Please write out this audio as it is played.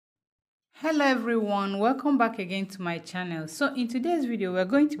Hello everyone, welcome back again to my channel. So in today's video we're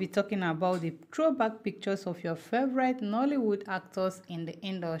going to be talking about the throwback pictures of your favorite Nollywood actors in the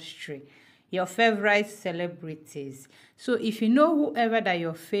industry, your favorite celebrities. So if you know whoever that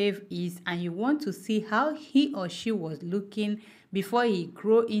your fave is and you want to see how he or she was looking before he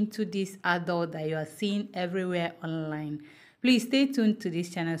grew into this adult that you are seeing everywhere online, please stay tuned to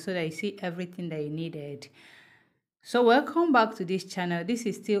this channel so that you see everything that you needed. So welcome back to this channel. This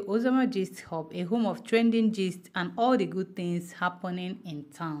is still Ozoma Gist Hub, a home of trending gist and all the good things happening in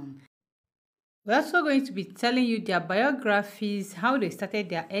town. We're also going to be telling you their biographies, how they started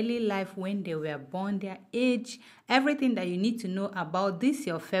their early life, when they were born, their age, everything that you need to know about this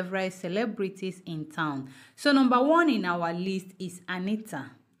your favorite celebrities in town. So number one in our list is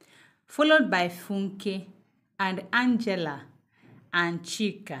Anita, followed by Funke and Angela and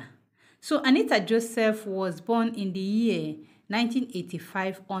Chika. So Anita Joseph was born in the year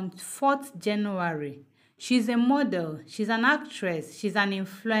 1985 on 4th January. She's a model, she's an actress, she's an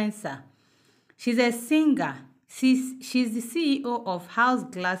influencer, she's a singer, she's the CEO of House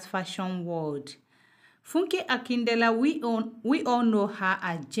Glass Fashion World. Funke Akindele, we all know her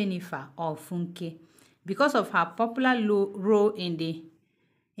as Jennifer or Funke because of her popular role in the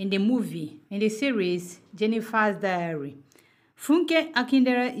series Jennifer's Diary. Funke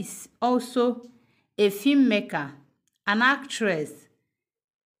Akindele is also a filmmaker, an actress.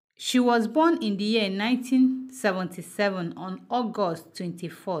 She was born in the year 1977 on August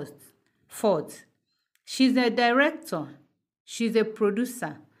 24th. She's a director, she's a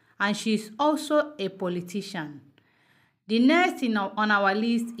producer, and she's also a politician. The next on our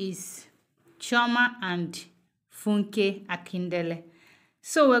list is Chioma and Funke Akindele.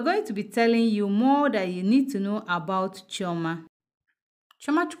 So we're going to be telling you more that you need to know about Chioma.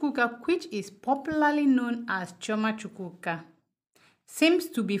 Chioma Chukwuka, which is popularly known as Chioma Chukwuka, seems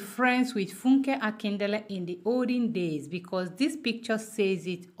to be friends with Funke Akindele in the olden days because this picture says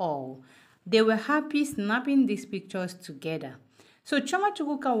it all. They were happy snapping these pictures together. So Chioma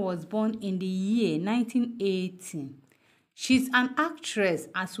Chukwuka was born in the year 1980. She's an actress,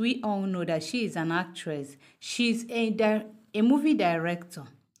 as we all know that she is an actress. She's a movie director.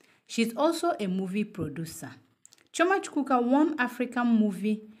 She's also a movie producer. Chioma Chukwuka won African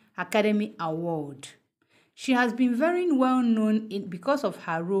Movie Academy Award. She has been very well known because of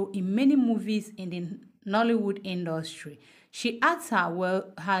her role in many movies in the Nollywood industry. She acts her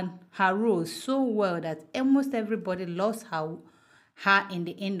roles so well that almost everybody loves her in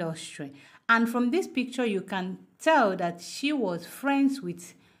the industry. And from this picture, you can tell that she was friends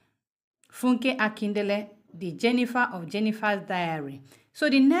with Funke Akindele, the Jennifer of Jennifer's Diary. So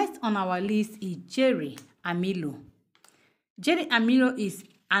the next on our list is Jerry Amilo. Jerry Amilo is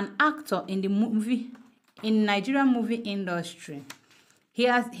an actor in the Nigerian movie industry. He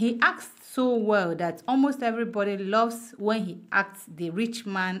acts so well that almost everybody loves when he acts the rich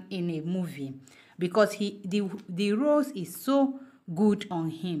man in a movie because the roles is so good on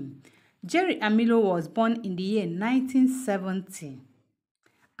him. Jerry Amilo was born in the year 1970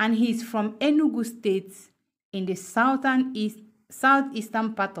 and he's from Enugu State in the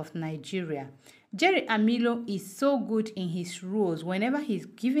southeastern part of Nigeria. Jerry Amilo is so good in his roles. Whenever he's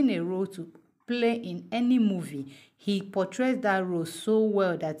given a role to play in any movie, he portrays that role so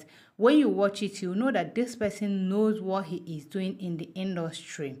well that when you watch it, you know that this person knows what he is doing in the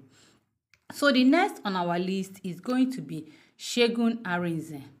industry. So the next on our list is going to be Segun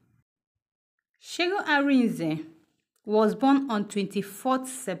Arinze. Segun Arinze was born on 24th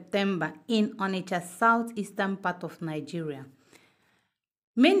September in Onitsha, southeastern part of Nigeria.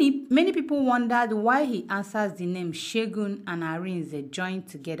 Many people wondered why he answers the name Segun and Arinze joined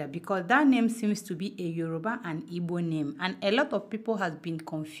together because that name seems to be a Yoruba and Igbo name, and a lot of people have been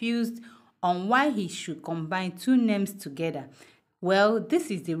confused on why he should combine two names together. Well, this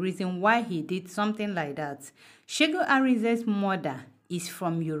is the reason why he did something like that. Segun Arinze's mother is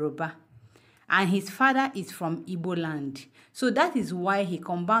from Yoruba and his father is from Igbo land. So that is why he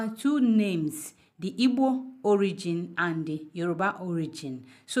combined two names, the Igbo origin and the Yoruba origin.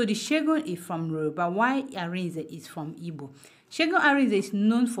 So the Segun is from Yoruba, while Arinze is from Igbo. Segun Arinze is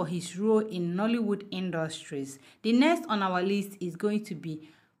known for his role in Nollywood industries. The next on our list is going to be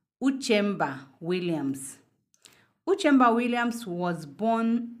Uchemba Williams. Uchemba Williams was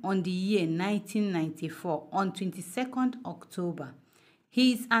born on the year 1994 on 22nd October.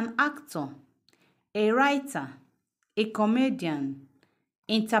 He is an actor, a writer, a comedian,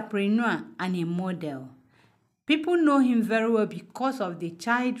 entrepreneur, and a model. People know him very well because of the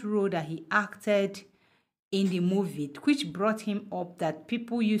child role that he acted in the movie, which brought him up that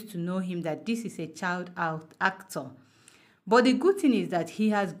people used to know him that this is a child actor. But the good thing is that he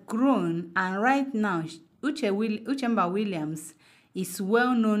has grown, and right now, Uchemba Williams is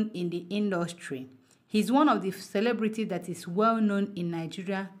well known in the industry. He's one of the celebrities that is well known in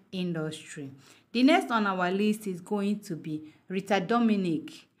Nigeria industry. The next on our list is going to be Rita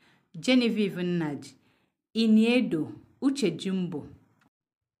Dominic, Genevieve Nnaj, Iniedo, Uche Jumbo.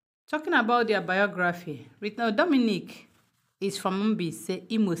 Talking about their biography, Rita Dominic is from Mbise,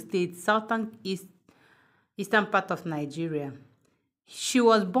 Imo State, eastern part of Nigeria. She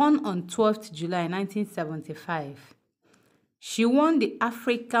was born on 12th July 1975. She won the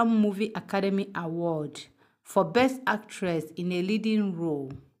African Movie Academy Award for Best Actress in a Leading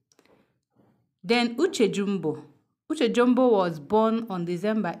Role. Then Uche Jumbo. Uche Jumbo was born on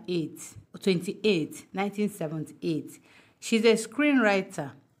December 28, 1978. She's a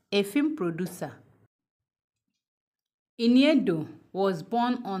screenwriter, a film producer. Iniedo was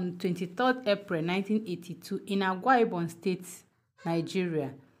born on 23rd April 1982 in Akwa Ibom State,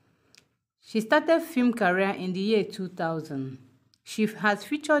 Nigeria. She started film career in the year 2000. She has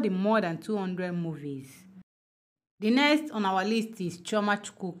featured in more than 200 movies. The next on our list is Chioma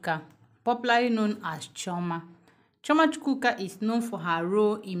Chukwuka, popularly known as Chioma. Chioma Chukwuka is known for her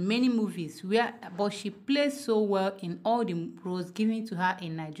role in many movies, but she plays so well in all the roles given to her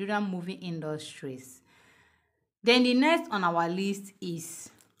in Nigerian movie industries. Then the next on our list is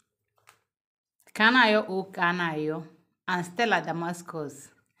Kanayo O Kanayo and Stella Damascus.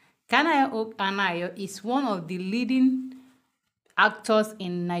 Kanayo O Kanayo is one of the leading actors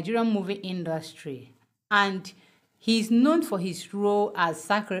in Nigerian movie industry, and he's known for his role as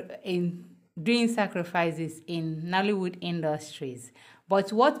in doing sacrifices in Nollywood industries.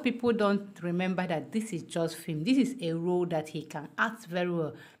 But what people don't remember that this is just film. This is a role that he can act very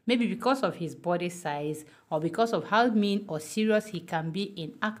well. Maybe because of his body size or because of how mean or serious he can be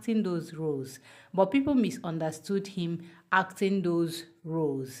in acting those roles. But people misunderstood him acting those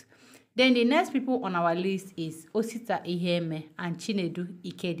roles. Then the next people on our list is Osita Iheme and Chinedu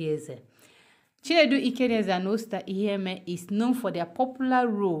Ikedieze. Chinedu Ikedieze and Osita Iheme is known for their popular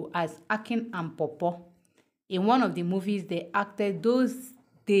role as Akin and Popo in one of the movies they acted those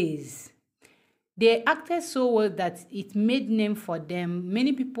days. They acted so well that it made name for them.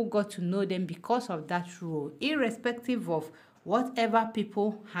 Many people got to know them because of that role, irrespective of whatever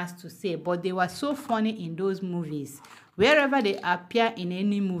people has to say. But they were so funny in those movies. Wherever they appear in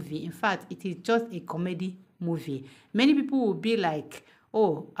any movie, in fact, it is just a comedy movie. Many people will be like,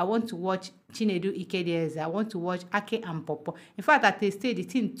 oh, I want to watch Chinedu Ikedieze, I want to watch Ake and Popo. In fact, at a stage, the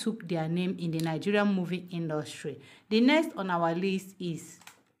team took their name in the Nigerian movie industry. The next on our list is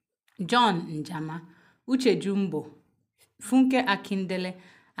John Njama, Uche Jumbo, Funke Akindele,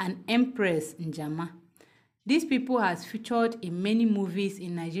 and Empress Njama. These people has featured in many movies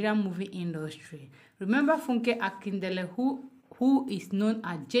in Nigerian movie industry. Remember Funke Akindele, who is known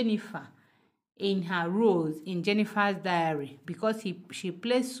as Jennifer in her roles in Jennifer's Diary, because she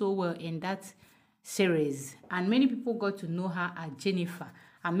plays so well in that series, and many people got to know her as Jennifer,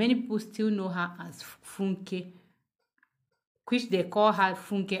 and many people still know her as Funke, which they call her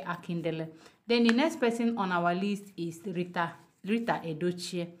Funke Akindele. Then the next person on our list is Rita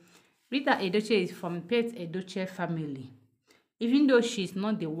Edochie. Rita Edochie is from Pete Edochie family. Even though she's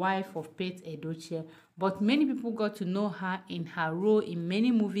not the wife of Pete Edochie, but many people got to know her in her role in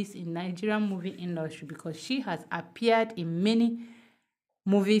many movies in Nigerian movie industry because she has appeared in many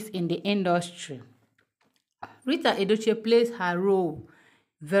movies in the industry. Rita Edochie plays her role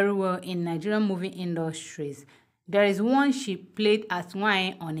very well in Nigerian movie industries. There is one she played as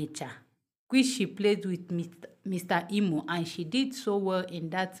Nwanyị Onitsha, which she played with Mr. Imo, and she did so well in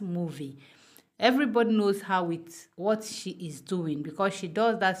that movie. Everybody knows her with what she is doing because she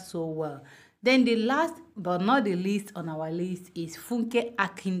does that so well. Then the last but not the least on our list is Funke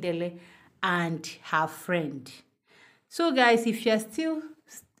Akindele and her friend. So guys, if you're still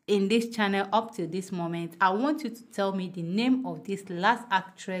in this channel up to this moment, I want you to tell me the name of this last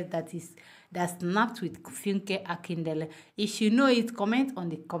actress that snapped with Funke Akindele. If you know it, comment on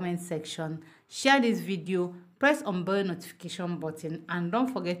the comment section, share this video, press on bell notification button, and don't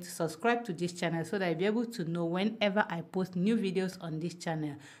forget to subscribe to this channel so that you'll be able to know whenever I post new videos on this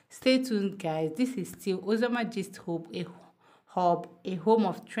channel. Stay tuned guys. This is still Ozoma Gist Hub, a home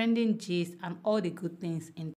of trending gist and all the good things in